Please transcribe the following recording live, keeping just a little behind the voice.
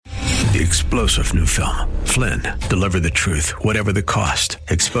The explosive new film, Flynn, deliver the truth, whatever the cost,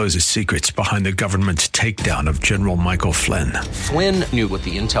 exposes secrets behind the government's takedown of General Michael Flynn. Flynn knew what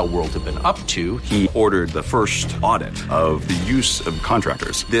the intel world had been up to. He ordered the first audit of the use of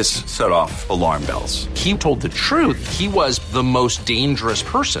contractors. This set off alarm bells. He told the truth. He was the most dangerous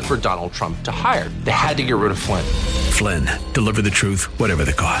person for Donald Trump to hire. They had to get rid of Flynn. Flynn, deliver the truth, whatever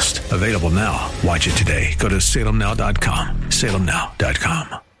the cost. Available now. Watch it today. Go to salemnow.com.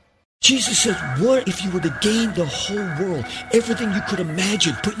 salemnow.com. Jesus said, what if you were to gain the whole world, everything you could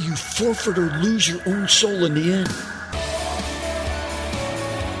imagine, but you forfeit or lose your own soul in the end?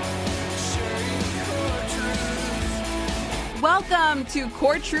 Welcome to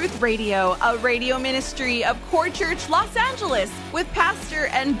Core Truth Radio, a radio ministry of Core Church Los Angeles with pastor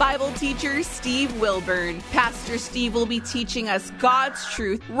and Bible teacher Steve Wilburn. Pastor Steve will be teaching us God's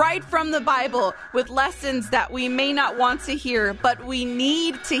truth right from the Bible with lessons that we may not want to hear, but we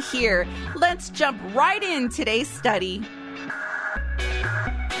need to hear. Let's jump right in today's study.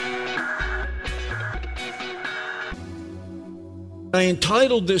 I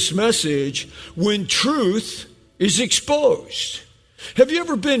entitled this message, When Truth is Exposed. Have you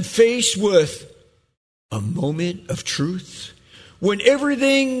ever been faced with a moment of truth? When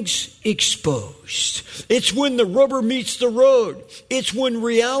everything's exposed. It's when the rubber meets the road. It's when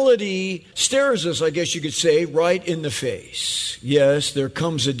reality stares us, I guess you could say, right in the face. Yes, there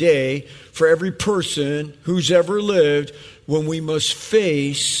comes a day for every person who's ever lived when we must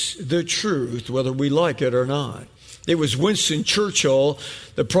face the truth, whether we like it or not. It was Winston Churchill,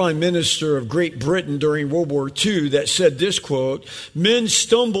 the Prime Minister of Great Britain during World War II, that said this quote, "Men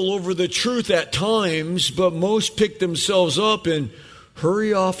stumble over the truth at times, but most pick themselves up and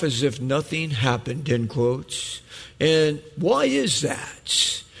hurry off as if nothing happened," end quotes. And why is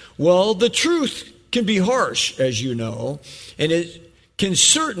that? Well, the truth can be harsh, as you know, and it can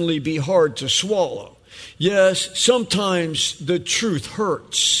certainly be hard to swallow. Yes, sometimes the truth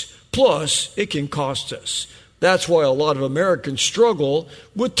hurts. Plus, it can cost us. That's why a lot of Americans struggle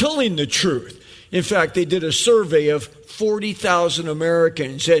with telling the truth. In fact, they did a survey of 40,000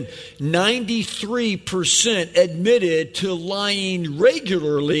 Americans, and 93% admitted to lying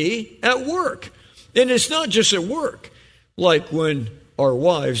regularly at work. And it's not just at work. Like when our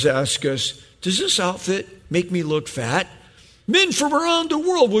wives ask us, "Does this outfit make me look fat?" Men from around the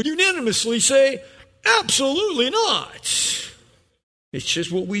world will unanimously say, "Absolutely not." It's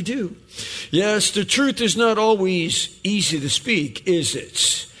just what we do. Yes, the truth is not always easy to speak, is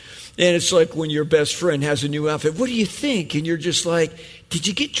it? And it's like when your best friend has a new outfit. "What do you think?" And you're just like, "Did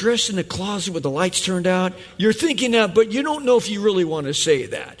you get dressed in the closet with the lights turned out?" You're thinking that, but you don't know if you really want to say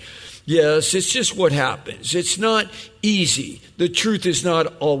that. Yes, it's just what happens. It's not easy. The truth is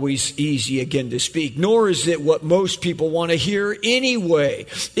not always easy, again, to speak, nor is it what most people want to hear anyway.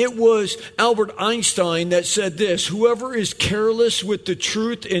 It was Albert Einstein that said this, "Whoever is careless with the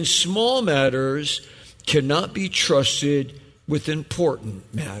truth in small matters cannot be trusted with important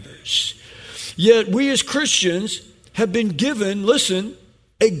matters." Yet we as Christians have been given, listen,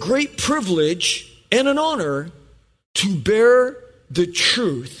 a great privilege and an honor to bear the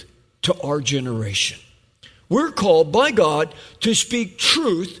truth to our generation. We're called by God to speak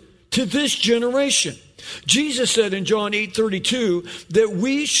truth to this generation. Jesus said in John 8:32 that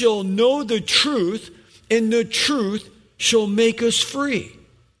we shall know the truth and the truth shall make us free.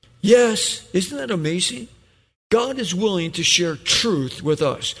 Yes, isn't that amazing? God is willing to share truth with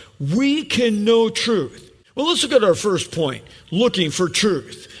us. We can know truth. Well, let's look at our first point, looking for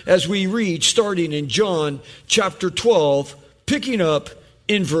truth, as we read starting in John chapter 12, picking up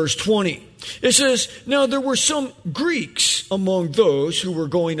in verse 20. It says, "Now there were some Greeks among those who were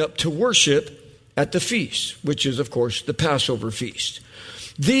going up to worship at the feast," which is, of course, the Passover feast.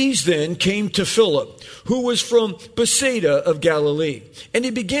 "These then came to Philip, who was from Bethsaida of Galilee. And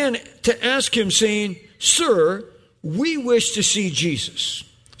he began to ask him, saying, 'Sir, we wish to see Jesus.'"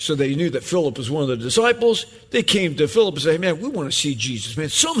 So they knew that Philip was one of the disciples. They came to Philip and said, "Man, we want to see Jesus,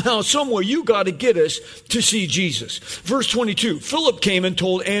 man. Somehow, somewhere, you got to get us to see Jesus." Verse 22, "Philip came and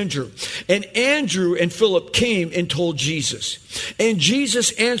told Andrew. And Andrew and Philip came and told Jesus. And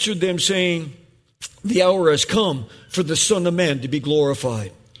Jesus answered them, saying, 'The hour has come for the Son of Man to be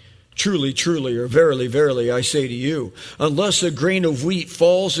glorified. Truly, truly, or verily, verily, I say to you, unless a grain of wheat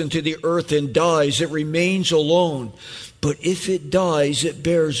falls into the earth and dies, it remains alone. But if it dies, it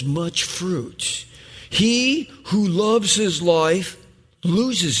bears much fruit. He who loves his life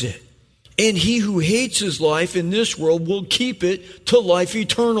loses it. And he who hates his life in this world will keep it to life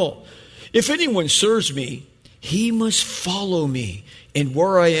eternal. If anyone serves me, he must follow me. And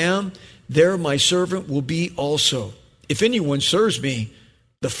where I am, there my servant will be also. If anyone serves me,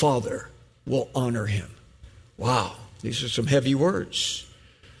 the Father will honor him. Wow, these are some heavy words.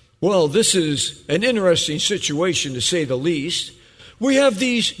 Well, this is an interesting situation, to say the least. We have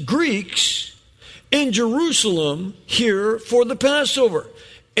these Greeks in Jerusalem here for the Passover.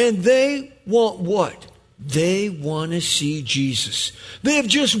 And they want what? They want to see Jesus. They have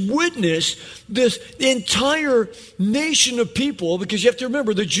just witnessed this entire nation of people, because you have to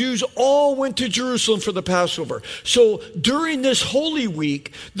remember, the Jews all went to Jerusalem for the Passover. So during this Holy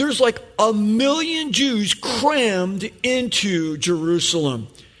Week, there's like 1 million Jews crammed into Jerusalem.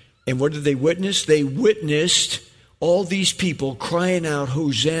 And what did they witness? They witnessed all these people crying out,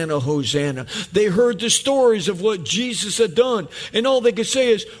 Hosanna, Hosanna. They heard the stories of what Jesus had done. And all they could say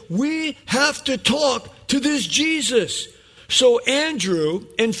is, we have to talk to this Jesus. So Andrew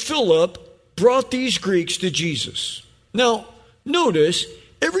and Philip brought these Greeks to Jesus. Now, notice,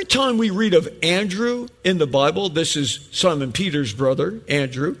 every time we read of Andrew in the Bible, this is Simon Peter's brother,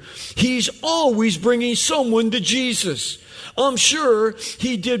 Andrew, he's always bringing someone to Jesus. I'm sure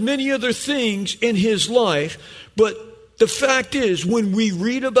he did many other things in his life, but the fact is, when we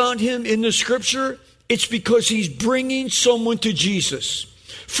read about him in the scripture, it's because he's bringing someone to Jesus.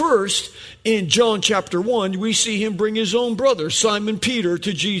 First, in John chapter 1, we see him bring his own brother, Simon Peter,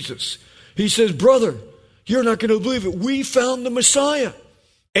 to Jesus. He says, brother, you're not going to believe it. We found the Messiah.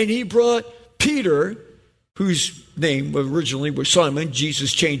 And he brought Peter, whose name originally was Simon.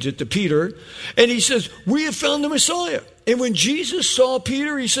 Jesus changed it to Peter. And he says, we have found the Messiah. And when Jesus saw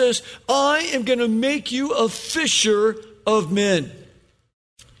Peter, he says, I am going to make you a fisher of men.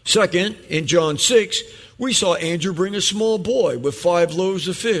 Second, in John 6, we saw Andrew bring a small boy with 5 loaves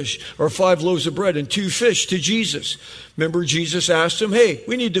of fish, or 5 loaves of bread and 2 fish to Jesus. Remember, Jesus asked him, hey,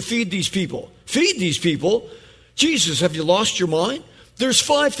 we need to feed these people. Feed these people? Jesus, have you lost your mind? There's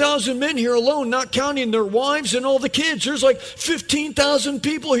 5,000 men here alone, not counting their wives and all the kids. There's like 15,000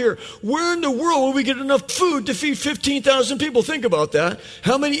 people here. Where in the world will we get enough food to feed 15,000 people? Think about that.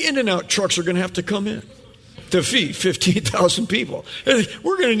 How many In-N-Out trucks are going to have to come in to feed 15,000 people?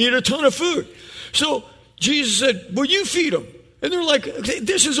 We're going to need a ton of food. So Jesus said, well, you feed them. And they're like,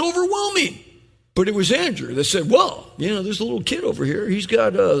 this is overwhelming. But it was Andrew that said, well, there's a little kid over here. He's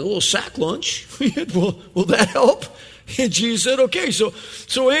got a little sack lunch. Will that help? And Jesus said, okay.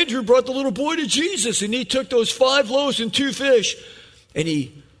 So Andrew brought the little boy to Jesus, and he took those 5 loaves and 2 fish, and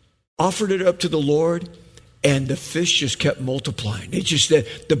he offered it up to the Lord, and the fish just kept multiplying. It just,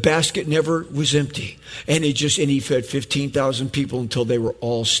 the basket never was empty. And he fed 15,000 people until they were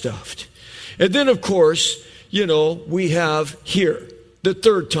all stuffed. And then, of course, we have here, the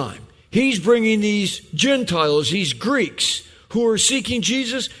third time, he's bringing these Gentiles, these Greeks who are seeking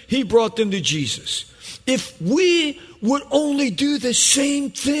Jesus. He brought them to Jesus. If we would only do the same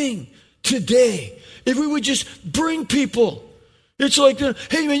thing today, if we would just bring people, it's like,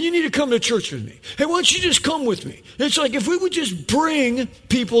 hey man, you need to come to church with me. Hey, why don't you just come with me? It's like if we would just bring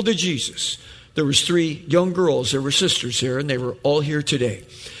people to Jesus. There was 3 young girls, there were sisters here, and they were all here today.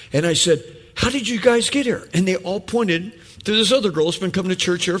 And I said, how did you guys get here? And they all pointed to this other girl who's been coming to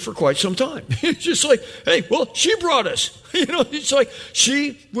church here for quite some time. It's just like, hey, well, she brought us. It's like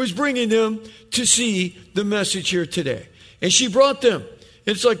she was bringing them to see the message here today. And she brought them.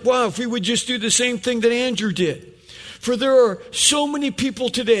 It's like, wow, if we would just do the same thing that Andrew did. For there are so many people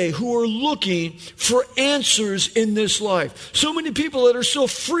today who are looking for answers in this life. So many people that are so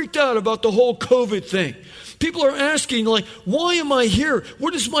freaked out about the whole COVID thing. People are asking, like, why am I here?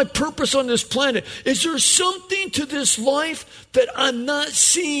 What is my purpose on this planet? Is there something to this life that I'm not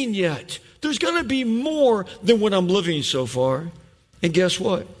seeing yet? There's got to be more than what I'm living so far. And guess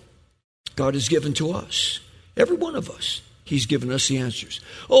what? God has given to us, every one of us. He's given us the answers.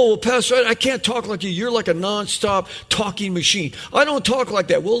 Oh, well, Pastor, I can't talk like you. You're like a nonstop talking machine. I don't talk like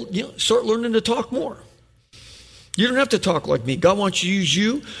that. Well, start learning to talk more. You don't have to talk like me. God wants to use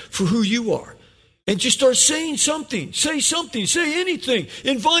you for who you are. And just start saying something. Say something. Say anything.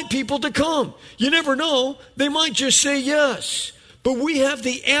 Invite people to come. You never know. They might just say yes. But we have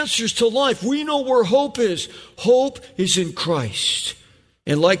the answers to life. We know where hope is. Hope is in Christ.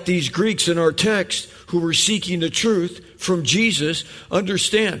 And like these Greeks in our text who were seeking the truth from Jesus,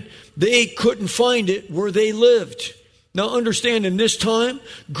 understand, they couldn't find it where they lived. Now understand, in this time,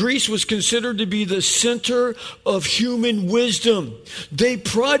 Greece was considered to be the center of human wisdom. They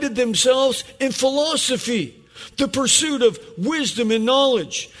prided themselves in philosophy, the pursuit of wisdom and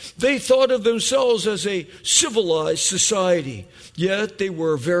knowledge. They thought of themselves as a civilized society, yet they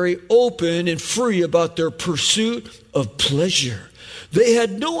were very open and free about their pursuit of pleasure. They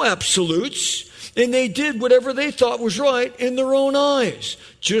had no absolutes. and they did whatever they thought was right in their own eyes,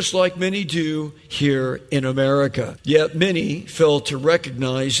 just like many do here in America. Yet many fail to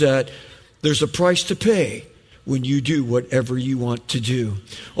recognize that there's a price to pay when you do whatever you want to do.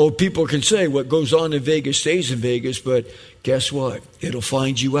 Oh, people can say what goes on in Vegas stays in Vegas, but guess what? It'll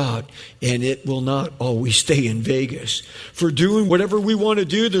find you out, and it will not always stay in Vegas. For doing whatever we want to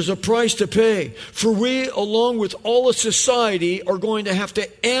do, there's a price to pay. For we, along with all of society, are going to have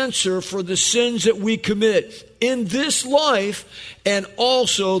to answer for the sins that we commit in this life and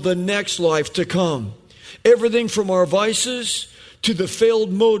also the next life to come. Everything from our vices to the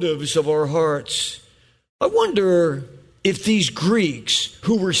failed motives of our hearts. I wonder if these Greeks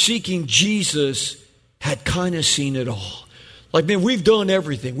who were seeking Jesus had kind of seen it all. Like, man, we've done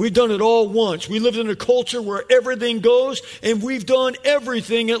everything. We've done it all once. We lived in a culture where everything goes, and we've done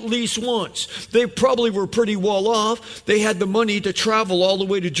everything at least once. They probably were pretty well off. They had the money to travel all the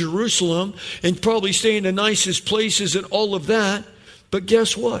way to Jerusalem and probably stay in the nicest places and all of that. But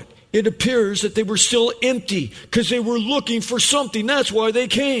guess what? It appears that they were still empty because they were looking for something. That's why they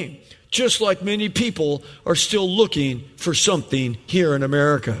came. Just like many people are still looking for something here in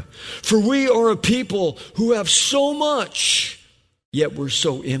America. For we are a people who have so much, yet we're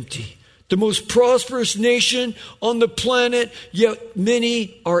so empty. The most prosperous nation on the planet, yet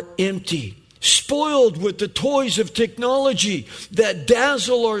many are empty. Spoiled with the toys of technology that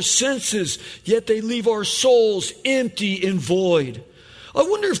dazzle our senses, yet they leave our souls empty and void. I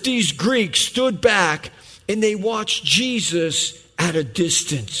wonder if these Greeks stood back and they watched Jesus at a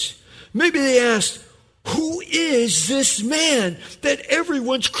distance. Maybe they asked, who is this man that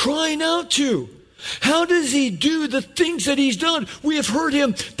everyone's crying out to? How does he do the things that he's done? We have heard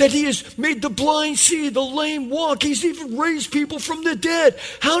him that he has made the blind see, the lame walk. He's even raised people from the dead.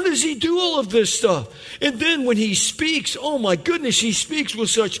 How does he do all of this stuff? And then when he speaks, oh my goodness, he speaks with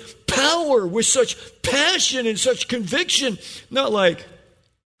such power, with such passion and such conviction. Not like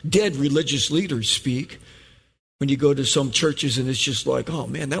dead religious leaders speak. When you go to some churches and it's just like, oh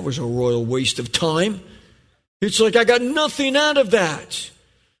man, that was a royal waste of time. It's like, I got nothing out of that.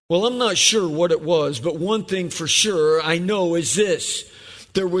 Well, I'm not sure what it was, but one thing for sure I know is this.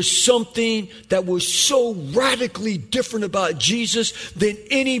 There was something that was so radically different about Jesus than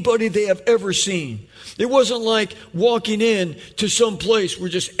anybody they have ever seen. It wasn't like walking in to some place where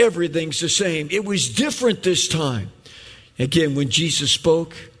just everything's the same. It was different this time. Again, when Jesus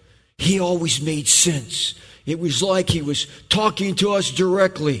spoke, he always made sense. It was like he was talking to us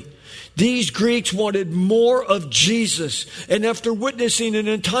directly. These Greeks wanted more of Jesus. And after witnessing an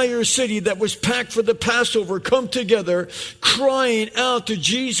entire city that was packed for the Passover come together, crying out to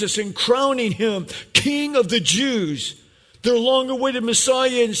Jesus and crowning him King of the Jews, their long-awaited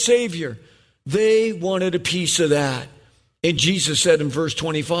Messiah and Savior, they wanted a piece of that. And Jesus said in verse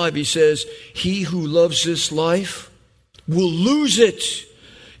 25, he says, he who loves this life will lose it.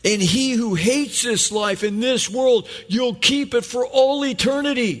 And he who hates this life in this world, you'll keep it for all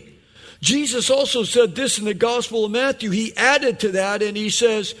eternity. Jesus also said this in the Gospel of Matthew. He added to that, and he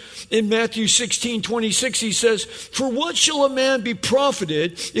says in Matthew 16:26, he says, for what shall a man be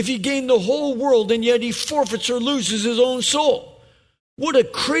profited if he gain the whole world and yet he forfeits or loses his own soul? What a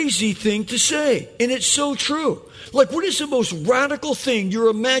crazy thing to say. And it's so true. Like, what is the most radical thing your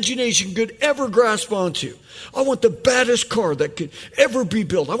imagination could ever grasp onto? I want the baddest car that could ever be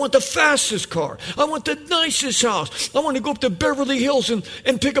built. I want the fastest car. I want the nicest house. I want to go up to Beverly Hills and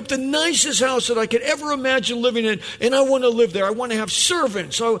pick up the nicest house that I could ever imagine living in. And I want to live there. I want to have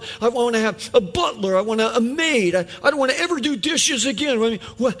servants. I want to have a butler. I want a maid. I don't want to ever do dishes again. I mean,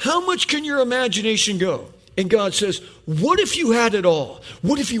 well, how much can your imagination go? And God says, what if you had it all?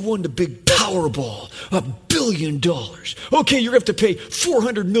 What if you won the big Powerball, $1 billion? Okay, you're going to have to pay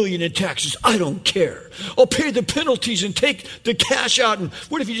 $400 million in taxes. I don't care. I'll pay the penalties and take the cash out. And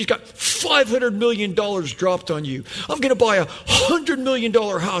what if you just got $500 million dropped on you? I'm going to buy a $100 million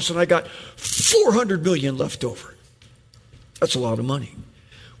house and I got $400 million left over. That's a lot of money.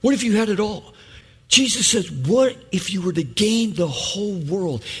 What if you had it all? Jesus says, what if you were to gain the whole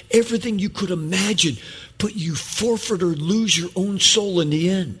world, everything you could imagine, but you forfeit or lose your own soul in the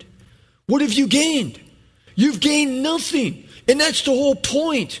end? What have you gained? You've gained nothing. And that's the whole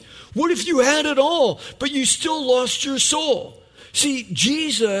point. What if you had it all, but you still lost your soul? See,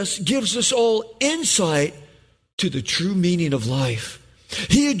 Jesus gives us all insight to the true meaning of life.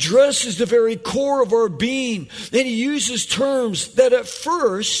 He addresses the very core of our being, and he uses terms that at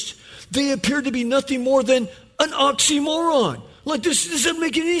first they appear to be nothing more than an oxymoron. Like, this doesn't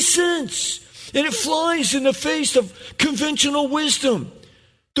make any sense. And it flies in the face of conventional wisdom.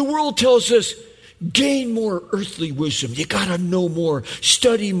 The world tells us gain more earthly wisdom. You got to know more,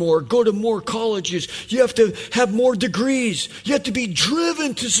 study more, go to more colleges. You have to have more degrees. You have to be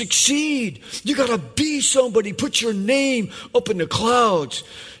driven to succeed. You got to be somebody. Put your name up in the clouds.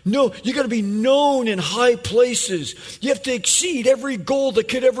 No, you got to be known in high places. You have to exceed every goal that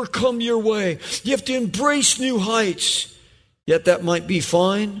could ever come your way. You have to embrace new heights. Yet that might be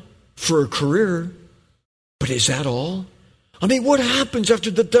fine for a career. But is that all? I mean, what happens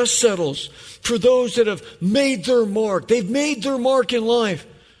after the dust settles for those that have made their mark? They've made their mark in life.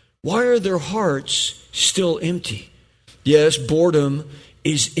 Why are their hearts still empty? Yes, boredom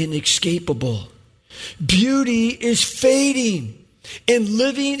is inescapable. Beauty is fading. And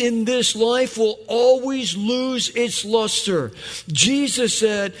living in this life will always lose its luster. Jesus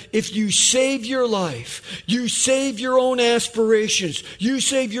said, if you save your life, you save your own aspirations, you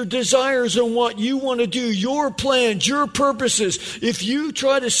save your desires on what you want to do, your plans, your purposes. If you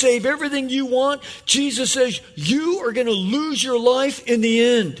try to save everything you want, Jesus says, you are going to lose your life in the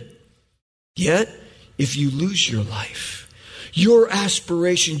end. Yet, if you lose your life, your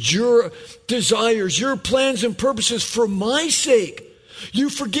aspirations, your desires, your plans and purposes for my sake, you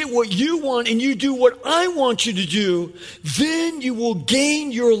forget what you want and you do what I want you to do, then you will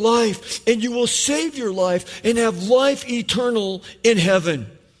gain your life and you will save your life and have life eternal in heaven.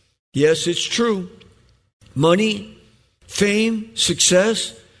 Yes, it's true. Money, fame,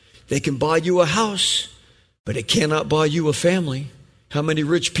 success, they can buy you a house, but it cannot buy you a family. How many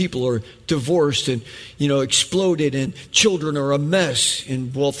rich people are divorced and, exploded, and children are a mess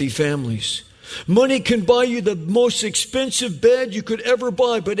in wealthy families? Money can buy you the most expensive bed you could ever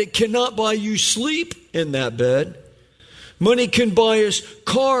buy, but it cannot buy you sleep in that bed. Money can buy us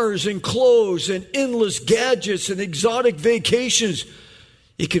cars and clothes and endless gadgets and exotic vacations.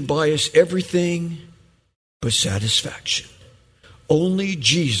 It can buy us everything but satisfaction. Only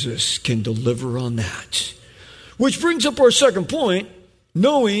Jesus can deliver on that. Which brings up our second point,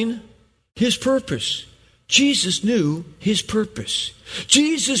 knowing his purpose. Jesus knew his purpose.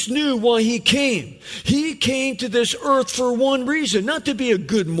 Jesus knew why he came. He came to this earth for one reason, not to be a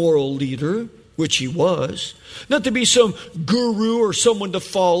good moral leader, which he was, not to be some guru or someone to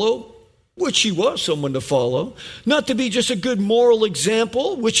follow, which he was someone to follow, not to be just a good moral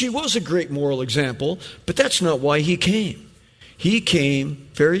example, which he was a great moral example, but that's not why he came. He came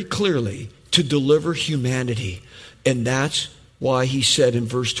very clearly to deliver humanity, and that's why he said in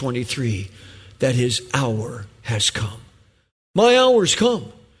verse 23 that his hour has come. My hour's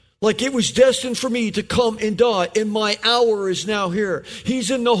come. Like it was destined for me to come and die, and my hour is now here. He's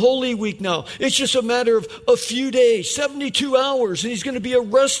in the Holy Week now. It's just a matter of a few days, 72 hours, and he's going to be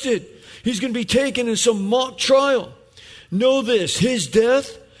arrested. He's going to be taken in some mock trial. Know this, his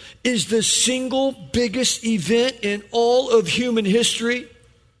death is the single biggest event in all of human history.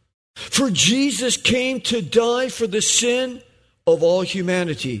 For Jesus came to die for the sin of all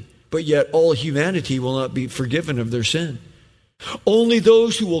humanity, but yet all humanity will not be forgiven of their sin. Only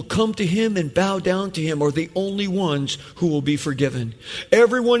those who will come to him and bow down to him are the only ones who will be forgiven.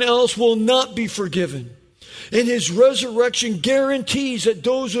 Everyone else will not be forgiven. And his resurrection guarantees that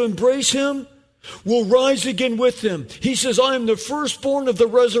those who embrace him will rise again with him. He says, I am the firstborn of the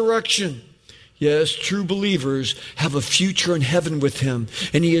resurrection. Yes, true believers have a future in heaven with him,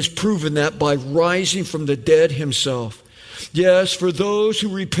 and he has proven that by rising from the dead himself. Yes, for those who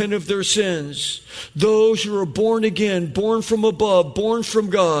repent of their sins, those who are born again, born from above, born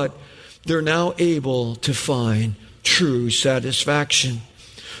from God, they're now able to find true satisfaction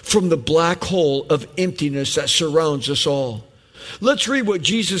from the black hole of emptiness that surrounds us all. Let's read what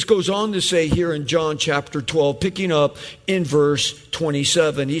Jesus goes on to say here in John chapter 12, picking up in verse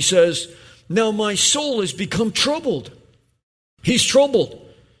 27. He says, now my soul has become troubled. He's troubled.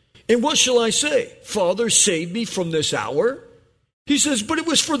 And what shall I say? Father, save me from this hour. He says, but it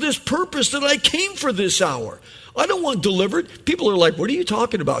was for this purpose that I came for this hour. I don't want delivered. People are like, what are you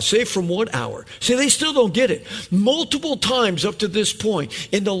talking about? Saved from what hour? See, they still don't get it. Multiple times up to this point,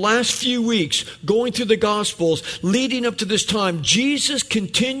 in the last few weeks, going through the Gospels, leading up to this time, Jesus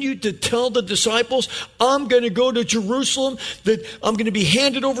continued to tell the disciples, I'm going to go to Jerusalem, that I'm going to be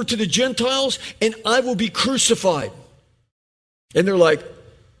handed over to the Gentiles, and I will be crucified. And they're like,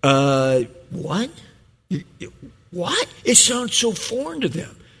 what? What? It sounds so foreign to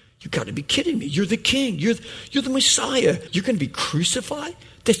them. You got to be kidding me. You're the king. You're the Messiah. You're going to be crucified?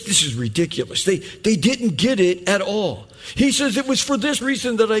 This is ridiculous. They didn't get it at all. He says, it was for this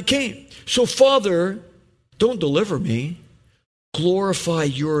reason that I came. So, Father, don't deliver me. Glorify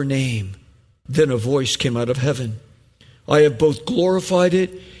your name. Then a voice came out of heaven. I have both glorified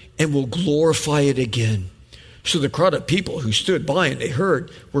it and will glorify it again. So the crowd of people who stood by and they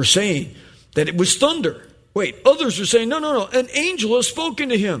heard were saying, that it was thunder. Wait, others were saying, no, an angel has spoken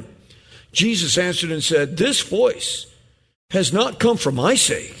to him. Jesus answered and said, this voice has not come for my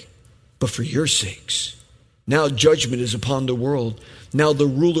sake, but for your sakes. Now judgment is upon the world. Now the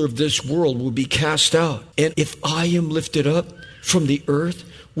ruler of this world will be cast out. And if I am lifted up from the earth,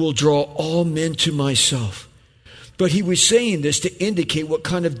 will draw all men to myself. But he was saying this to indicate what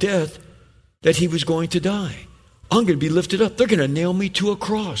kind of death that he was going to die. I'm going to be lifted up. They're going to nail me to a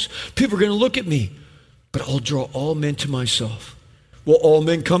cross. People are going to look at me. But I'll draw all men to myself. Will all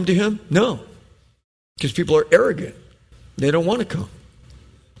men come to him? No. Because people are arrogant. They don't want to come.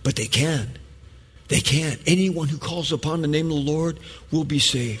 But they can. They can. Anyone who calls upon the name of the Lord will be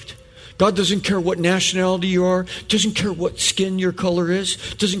saved. God doesn't care what nationality you are. Doesn't care what skin your color is.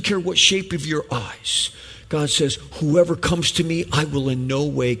 Doesn't care what shape of your eyes. God says, whoever comes to me, I will in no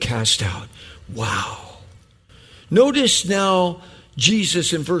way cast out. Wow. Notice now,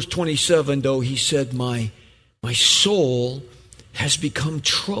 Jesus in verse 27, though, he said, my soul has become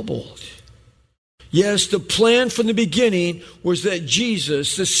troubled. Yes, the plan from the beginning was that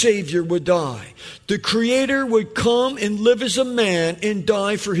Jesus, the Savior, would die. The Creator would come and live as a man and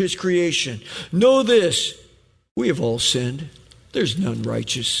die for his creation. Know this, we have all sinned. There's none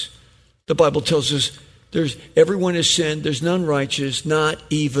righteous. The Bible tells us everyone has sinned. There's none righteous, not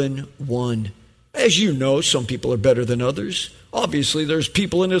even one. As you know, some people are better than others. Obviously, there's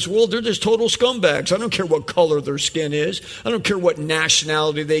people in this world, they're just total scumbags. I don't care what color their skin is. I don't care what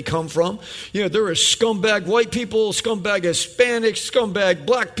nationality they come from. You know, there are scumbag white people, scumbag Hispanics, scumbag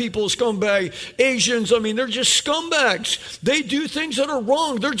black people, scumbag Asians. I mean, they're just scumbags. They do things that are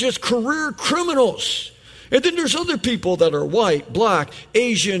wrong. They're just career criminals. And then there's other people that are white, black,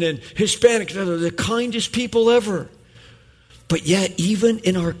 Asian, and Hispanic that are the kindest people ever. But yet, even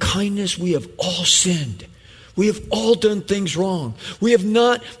in our kindness, we have all sinned. We have all done things wrong. We have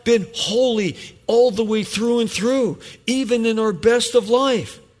not been holy all the way through and through, even in our best of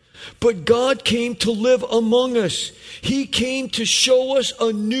life. But God came to live among us. He came to show us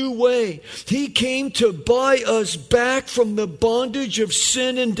a new way. He came to buy us back from the bondage of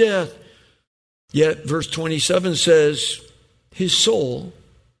sin and death. Yet, verse 27 says, his soul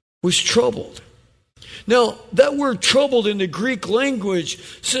was troubled. Now, that word troubled in the Greek language,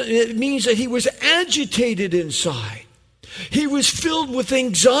 it means that he was agitated inside. He was filled with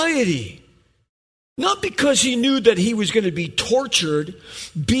anxiety. Not because he knew that he was going to be tortured,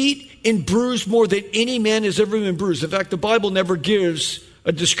 beat, and bruised more than any man has ever been bruised. In fact, the Bible never gives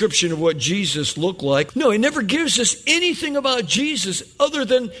a description of what Jesus looked like. No, it never gives us anything about Jesus other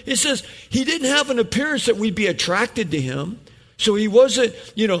than it says he didn't have an appearance that we'd be attracted to him. So he wasn't,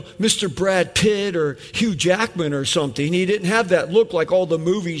 Mr. Brad Pitt or Hugh Jackman or something. He didn't have that look like all the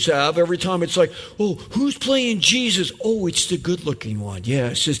movies have. Every time it's like, oh, who's playing Jesus? Oh, it's the good-looking one. Yeah,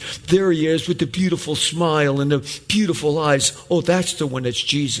 it says, there he is with the beautiful smile and the beautiful eyes. Oh, that's the one that's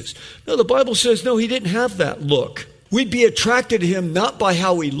Jesus. No, the Bible says, no, he didn't have that look. We'd be attracted to him not by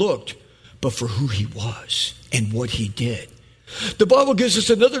how he looked, but for who he was and what he did. The Bible gives us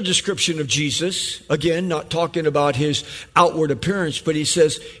another description of Jesus. Again, not talking about his outward appearance, but he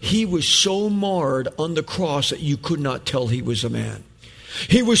says he was so marred on the cross that you could not tell he was a man.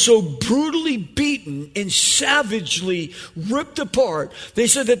 He was so brutally beaten and savagely ripped apart. They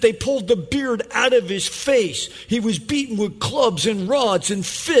said that they pulled the beard out of his face. He was beaten with clubs and rods and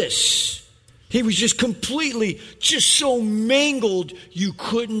fists. He was just so mangled you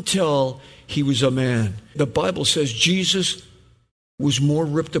couldn't tell he was a man. The Bible says Jesus was more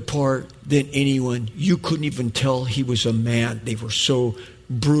ripped apart than anyone. You couldn't even tell he was a man. They were so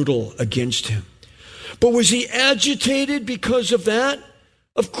brutal against him. But was he agitated because of that?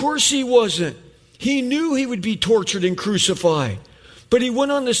 Of course he wasn't. He knew he would be tortured and crucified. But he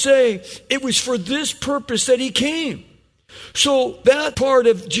went on to say, it was for this purpose that he came. So that part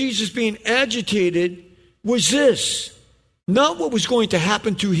of Jesus being agitated was this. Not what was going to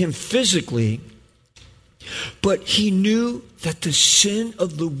happen to him physically, but he knew that the sin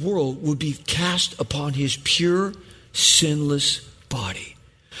of the world would be cast upon his pure, sinless body.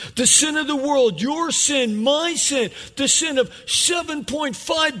 The sin of the world, your sin, my sin, the sin of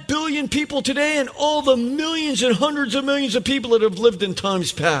 7.5 billion people today and all the millions and hundreds of millions of people that have lived in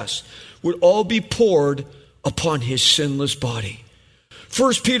times past would all be poured upon his sinless body.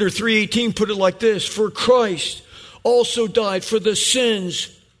 1 Peter 3:18 put it like this, for Christ also died for the sins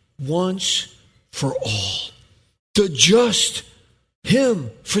once for all. The just, him,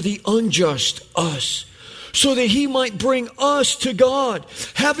 for the unjust, us, so that he might bring us to God,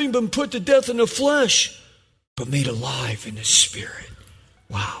 having been put to death in the flesh, but made alive in the spirit.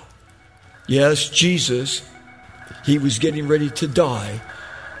 Wow. Yes, Jesus, he was getting ready to die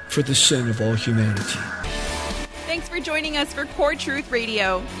for the sin of all humanity. Thanks for joining us for Core Truth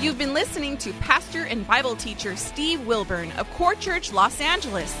Radio. You've been listening to pastor and Bible teacher Steve Wilburn of Core Church Los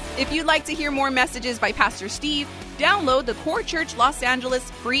Angeles. If you'd like to hear more messages by Pastor Steve, download the Core Church Los Angeles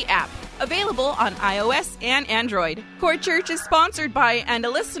free app, available on iOS and Android. Core Church is sponsored by and a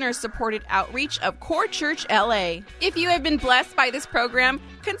listener-supported outreach of Core Church LA. If you have been blessed by this program,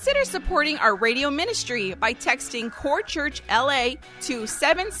 consider supporting our radio ministry by texting Core Church LA to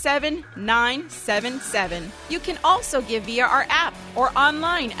 77977. You can also give via our app or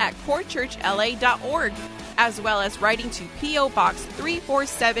online at corechurchla.org, as well as writing to P.O. Box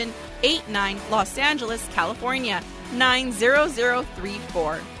 34789, Los Angeles, California,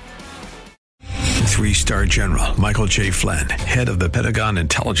 90034. Three-star General Michael J. Flynn, head of the Pentagon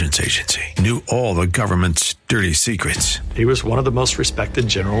Intelligence Agency, knew all the government's dirty secrets. He was one of the most respected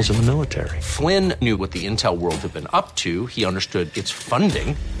generals in the military. Flynn knew what the intel world had been up to. He understood its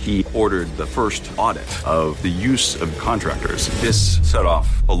funding. He ordered the first audit of the use of contractors. This set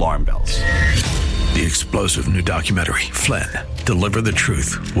off alarm bells. The explosive new documentary, Flynn, Deliver the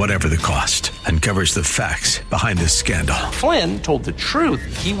Truth, Whatever the Cost, uncovers the facts behind this scandal. Flynn told the truth.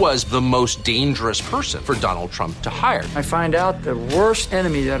 He was the most dangerous person for Donald Trump to hire. I find out the worst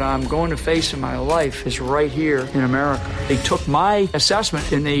enemy that I'm going to face in my life is right here in America. They took my assessment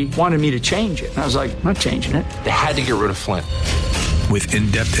and they wanted me to change it. And I was like, I'm not changing it. They had to get rid of Flynn. With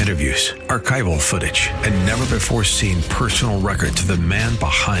in-depth interviews, archival footage, and never-before-seen personal records of the man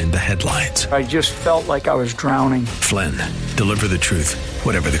behind the headlines. I just felt like I was drowning. Flynn, Deliver the Truth,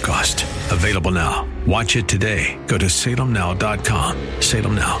 Whatever the Cost. Available now. Watch it today. Go to salemnow.com.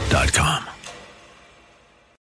 salemnow.com.